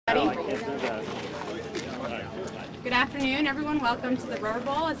Good afternoon, everyone. Welcome to the Rubber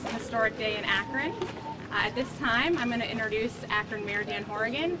Bowl. It's a historic day in Akron. At this time, I'm going to introduce Akron Mayor Dan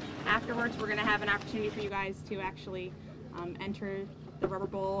Horrigan. Afterwards, we're going to have an opportunity for you guys to actually enter the Rubber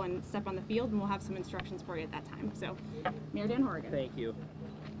Bowl and step on the field, and we'll have some instructions for you at that time. So, Mayor Dan Horrigan. Thank you.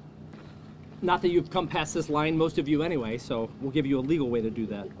 Not that you've come past this line, most of you anyway, so we'll give you a legal way to do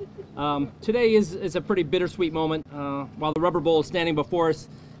that. Today is a pretty bittersweet moment. While the Rubber Bowl is standing before us,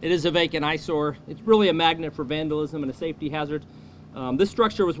 it is a vacant eyesore. It's really a magnet for vandalism and a safety hazard. This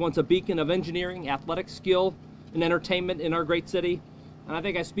structure was once a beacon of engineering, athletic skill, and entertainment in our great city. And I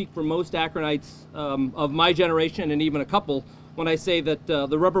think I speak for most Akronites of my generation, and even a couple, when I say that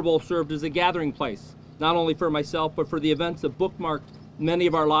the Rubber Bowl served as a gathering place, not only for myself, but for the events that bookmarked many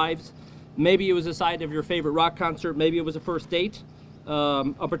of our lives. Maybe it was a site of your favorite rock concert, maybe it was a first date,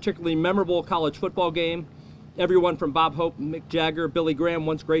 a particularly memorable college football game. Everyone from Bob Hope, Mick Jagger, Billy Graham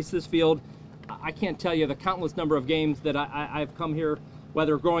once graced this field. I can't tell you the countless number of games that I've come here,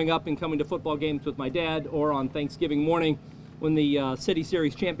 whether growing up and coming to football games with my dad, or on Thanksgiving morning when the City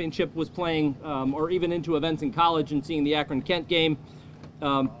Series Championship was playing, or even into events in college and seeing the Akron-Kent game.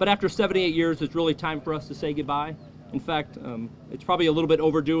 But after 78 years, it's really time for us to say goodbye. In fact, it's probably a little bit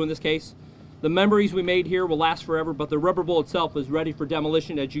overdue in this case. The memories we made here will last forever, but the Rubber Bowl itself is ready for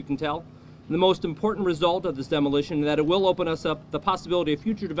demolition, as you can tell. And the most important result of this demolition is that it will open us up the possibility of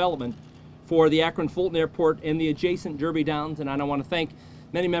future development for the Akron-Fulton Airport and the adjacent Derby Downs. And I want to thank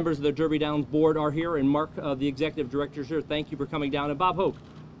many members of the Derby Downs board are here, and Mark, the executive director, is here. Thank you for coming down. And Bob Hope,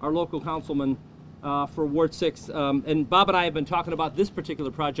 our local councilman for Ward 6. And Bob and I have been talking about this particular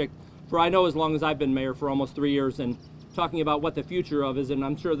project for I know as long as I've been mayor, for almost 3 years, and talking about what the future of is, and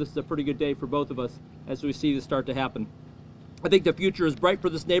I'm sure this is a pretty good day for both of us as we see this start to happen. I think the future is bright for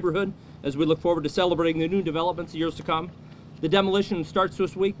this neighborhood as we look forward to celebrating the new developments years to come. The demolition starts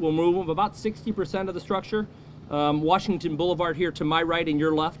this week. We'll remove about 60% of the structure. Washington Boulevard here to my right and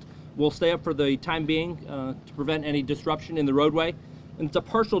your left will stay up for the time being to prevent any disruption in the roadway. And it's a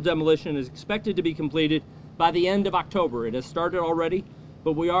partial demolition is expected to be completed by the end of October. It has started already,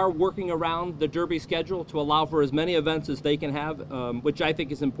 but we are working around the Derby schedule to allow for as many events as they can have, which I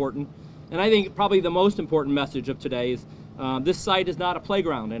think is important. And I think probably the most important message of today is this site is not a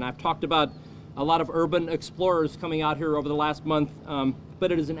playground, and I've talked about a lot of urban explorers coming out here over the last month,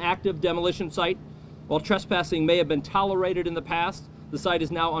 but it is an active demolition site. While trespassing may have been tolerated in the past, the site is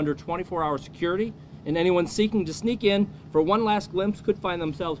now under 24-hour security, and anyone seeking to sneak in for one last glimpse could find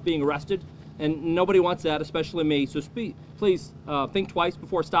themselves being arrested. And nobody wants that, especially me. So please think twice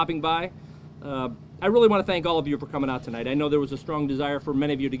before stopping by. I really want to thank all of you for coming out tonight. I know there was a strong desire for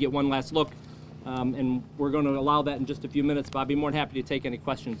many of you to get one last look, and we're going to allow that in just a few minutes, but I'd be more than happy to take any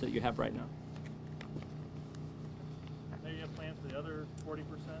questions that you have right now. Now you have plans for the other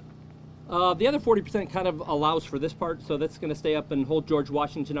 40%? The other 40% kind of allows for this part, so that's going to stay up and hold George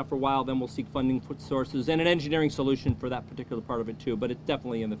Washington up for a while. Then we'll seek funding sources and an engineering solution for that particular part of it too, but it's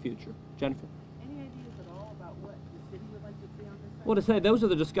definitely in the future. Jennifer? Any ideas at all about what the city would like to see on this site? Well, to say those are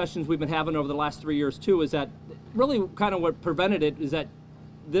the discussions we've been having over the last 3 years too, is that really kind of what prevented it is that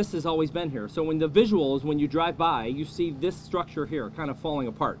this has always been here. So when the visuals, when you drive by, you see this structure here kind of falling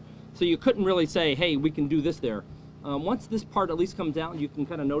apart. So you couldn't really say, hey, we can do this there. Once this part at least comes down, you can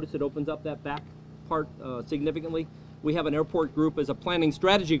kind of notice it opens up that back part significantly. We have an airport group as a planning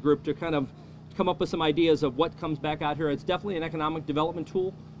strategy group to kind of come up with some ideas of what comes back out here. It's definitely an economic development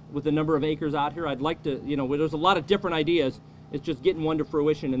tool with the number of acres out here. I'd like to, there's a lot of different ideas. It's just getting one to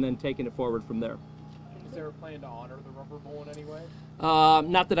fruition and then taking it forward from there. Is there a plan to honor the Rubber Bowl in any way?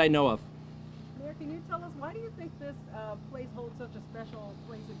 Not that I know of. Mayor, can you tell us, why do you think this place holds such a special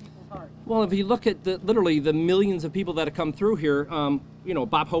place in people's hearts? Well, if you look at literally the millions of people that have come through here,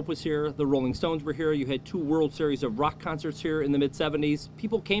 Bob Hope was here, the Rolling Stones were here, you had 2 World Series of rock concerts here in the mid-'70s.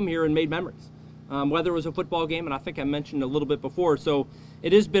 People came here and made memories, whether it was a football game, and I think I mentioned a little bit before, so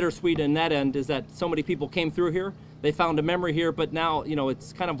it is bittersweet in that end, is that so many people came through here, they found a memory here, but now,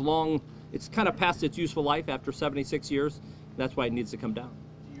 it's kind of it's kind of past its useful life after 76 years. That's why it needs to come down.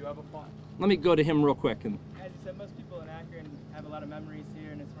 Do you have a thought? Let me go to him real quick. As you said, most people in Akron have a lot of memories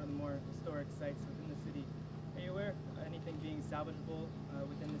here, and it's one of the more historic sites within the city. Are you aware of anything being salvageable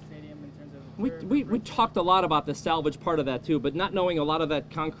within the stadium in terms of... We talked a lot about the salvage part of that too, but not knowing a lot of that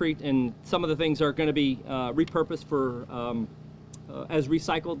concrete and some of the things are going to be repurposed for as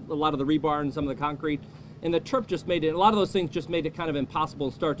recycled, a lot of the rebar and some of the concrete. And the turf just made it, a lot of those things just made it kind of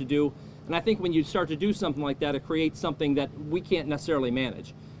impossible to start to do. And I think when you start to do something like that, it creates something that we can't necessarily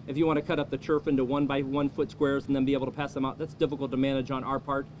manage. If you want to cut up the turf into 1 by 1 foot squares and then be able to pass them out, that's difficult to manage on our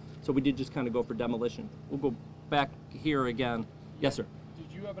part. So we did just kind of go for demolition. We'll go back here again. Yes, sir.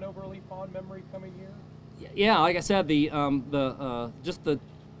 Did you you have an overly fond memory coming here? Yeah, like I said, just the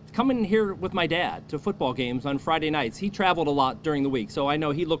coming here with my dad to football games on Friday nights. He traveled a lot during the week, so I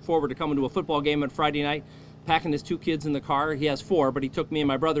know he looked forward to coming to a football game on Friday night, packing his 2 kids in the car. He has 4, but he took me and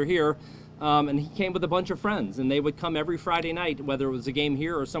my brother here, and he came with a bunch of friends, and they would come every Friday night, whether it was a game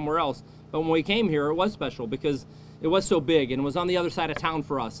here or somewhere else. But when we came here, it was special because it was so big, and it was on the other side of town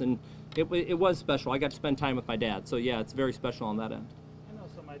for us, and it was special. I got to spend time with my dad, so yeah, it's very special on that end. I know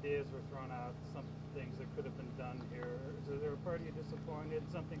some ideas were thrown out, some things that could have been done here. Is there a part of you disappointed?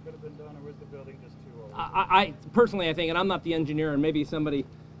 Something could have been done, or was the building just too old? I personally, I think, and I'm not the engineer, and maybe somebody,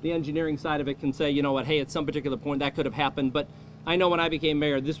 the engineering side of it can say, you know what, hey, at some particular point that could have happened, but I know when I became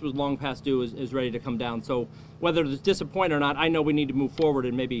mayor, this was long past due, is ready to come down. So whether it's disappointed or not, I know we need to move forward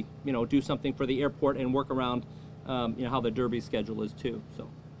and maybe, you know, do something for the airport and work around, you know, how the Derby schedule is too. So.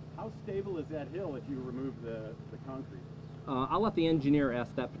 How stable is that hill if you remove the concrete? I'll let the engineer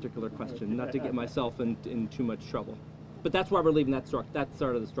ask that particular question, not to get myself in too much trouble. But that's why we're leaving that sort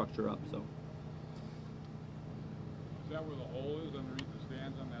of the structure up. So. Is that where the hole is underneath the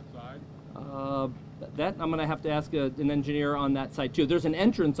stands on that side? That I'm going to have to ask an engineer on that side too. There's an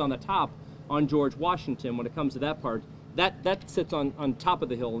entrance on the top on George Washington when it comes to that part. That sits on top of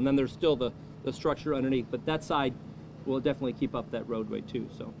the hill, and then there's still the structure underneath. But that side will definitely keep up that roadway too.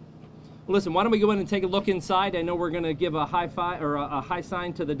 So. Listen, why don't we go in and take a look inside? I know we're going to give a high five or a high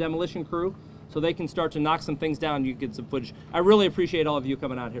sign to the demolition crew so they can start to knock some things down. You get some footage. I really appreciate all of you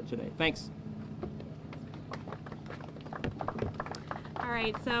coming out here today. Thanks. All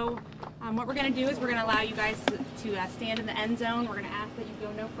right, so what we're going to do is we're going to allow you guys to stand in the end zone. We're going to ask that you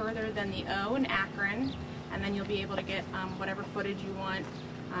go no further than the O in Akron, and then you'll be able to get whatever footage you want.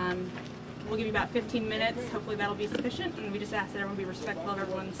 We'll give you about 15 minutes. Hopefully that'll be sufficient, and we just ask that everyone be respectful of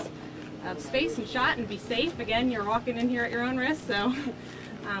everyone's space and shot and be safe. Again, you're walking in here at your own risk, so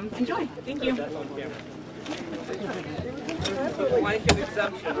enjoy. Thank you. Blanket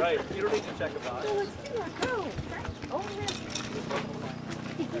exemption, right? You don't need to check a box.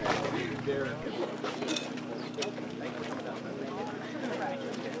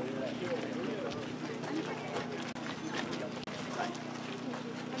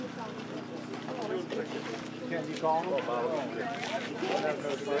 Can you call them?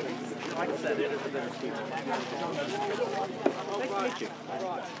 Like I said, it is a bittersweet. Nice to meet you.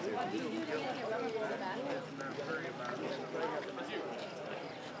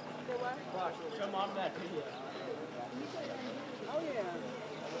 Show mom that video. Oh, yeah.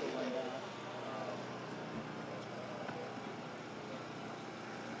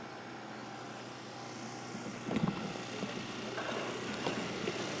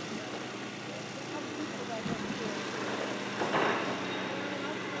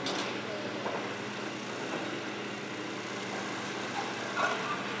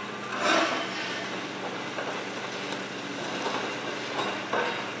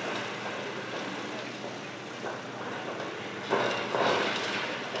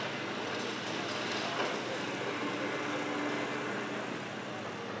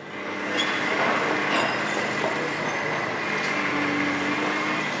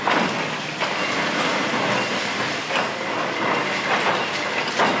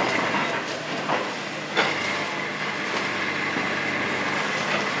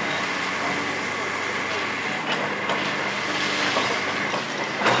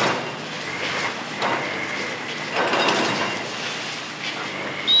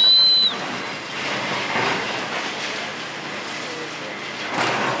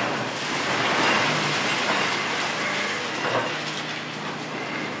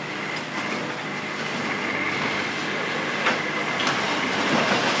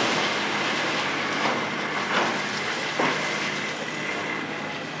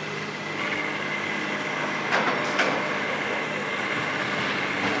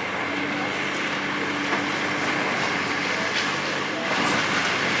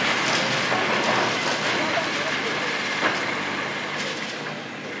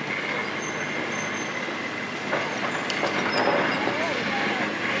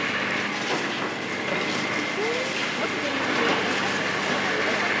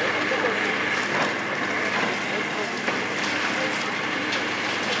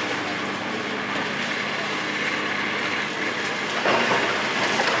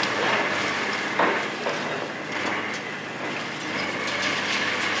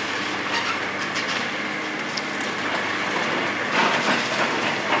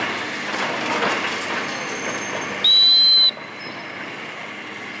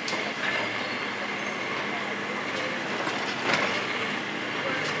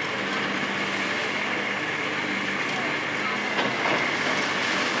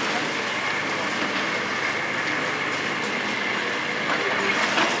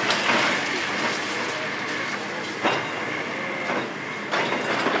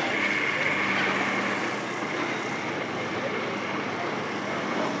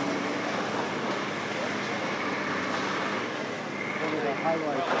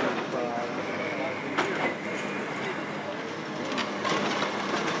 highlights of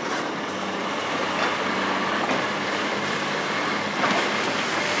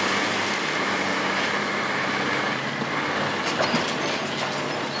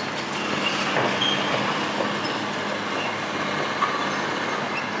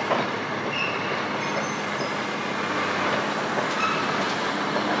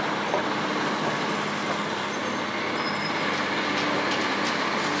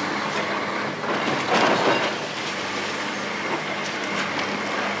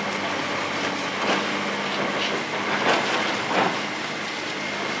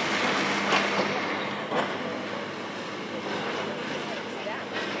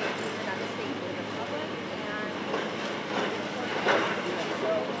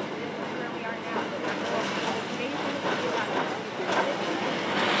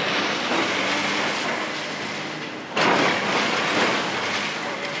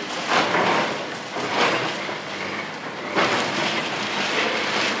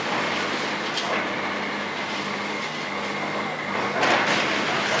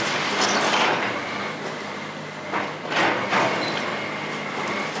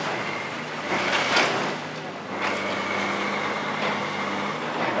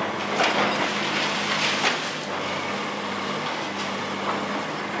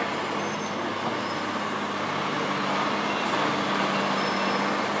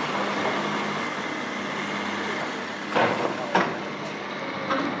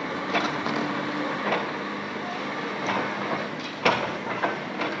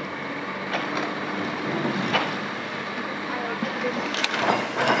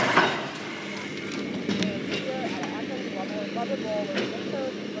rubber bowl was just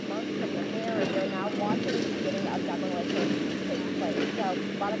the months from the mayor, and we're now watching the beginning of demolition take place. So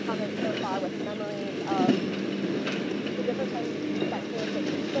a lot of comments so far with memories of the different types of sectors that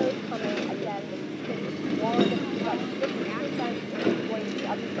shows coming. Again, this is phase one, but 60% is going to be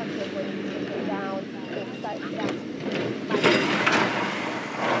of the structure going to be taken down. We expect that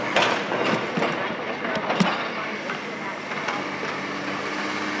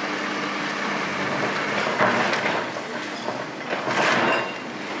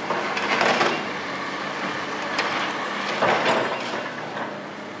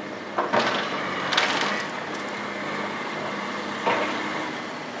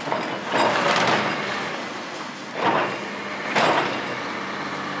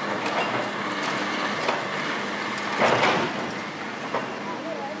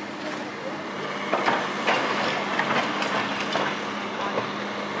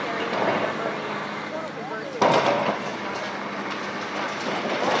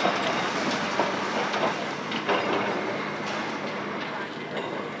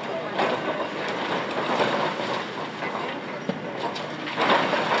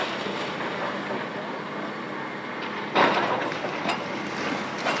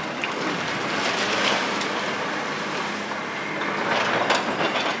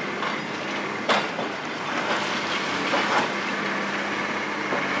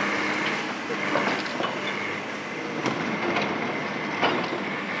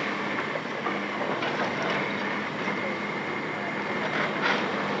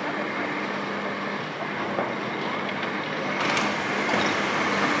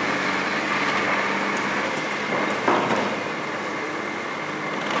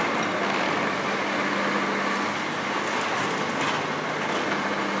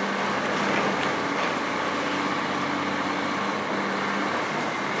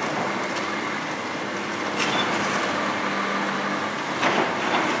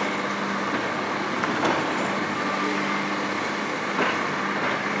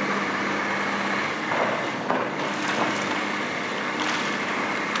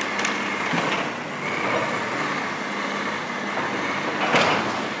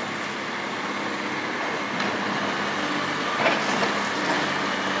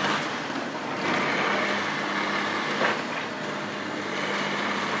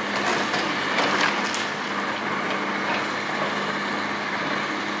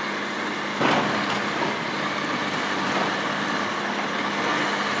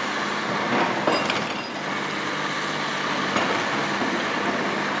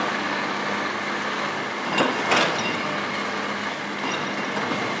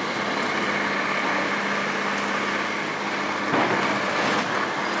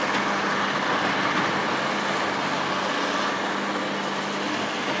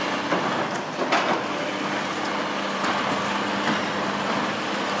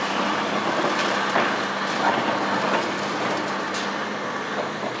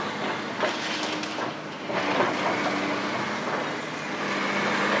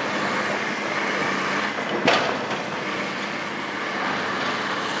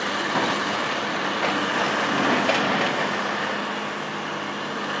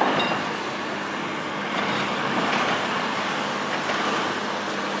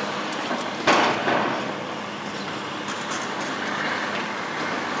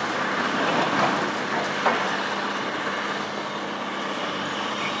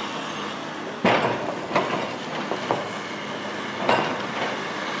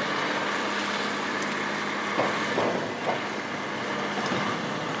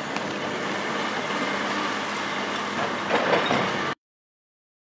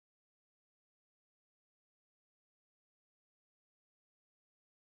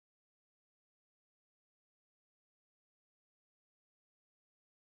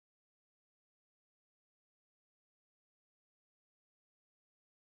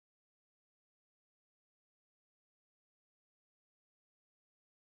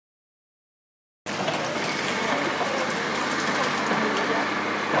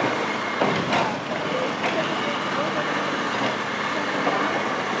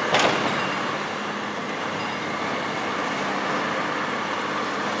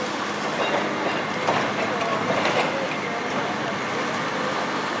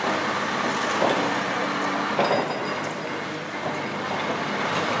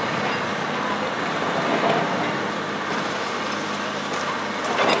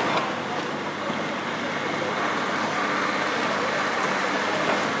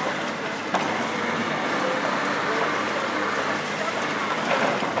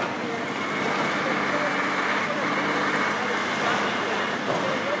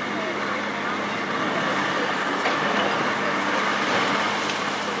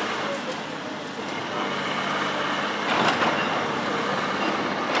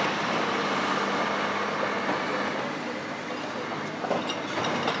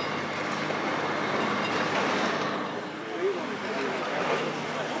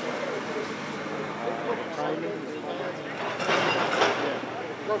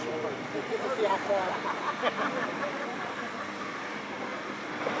emotional part. See how far.